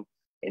anything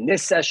in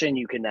this session,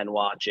 you can then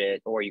watch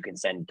it, or you can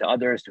send it to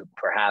others who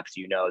perhaps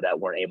that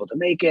weren't able to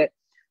make it.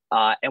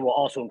 And we'll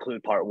also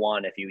include part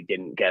 1 if you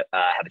didn't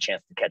have a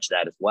chance to catch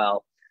that as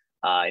well.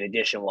 In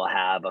addition, we'll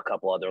have a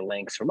couple other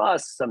links from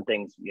us, some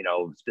things,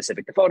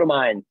 specific to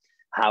Photomyne,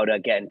 how to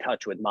get in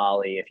touch with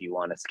Mollie if you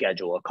want to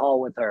schedule a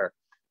call with her,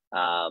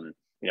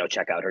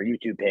 check out her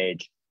YouTube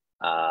page,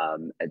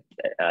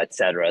 et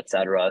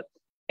cetera.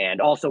 And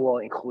also we'll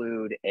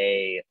include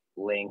a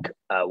link,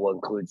 we'll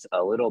include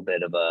a little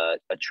bit of a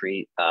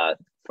treat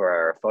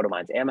for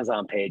Photomyne's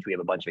Amazon page. We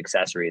have a bunch of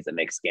accessories that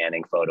make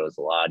scanning photos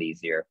a lot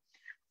easier.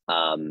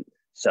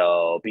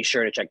 So be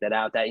sure to check that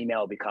out. That email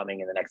will be coming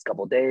in the next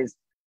couple of days.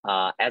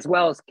 As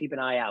well as keep an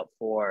eye out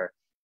for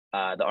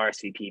the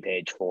RSVP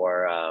page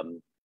for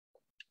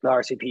the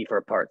RSVP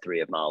for part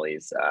 3 of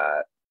Mollie's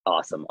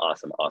awesome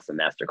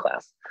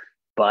masterclass.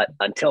 But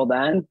until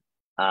then,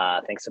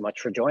 thanks so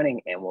much for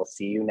joining, and we'll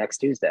see you next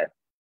Tuesday.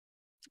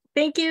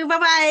 Thank you.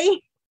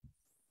 Bye-bye.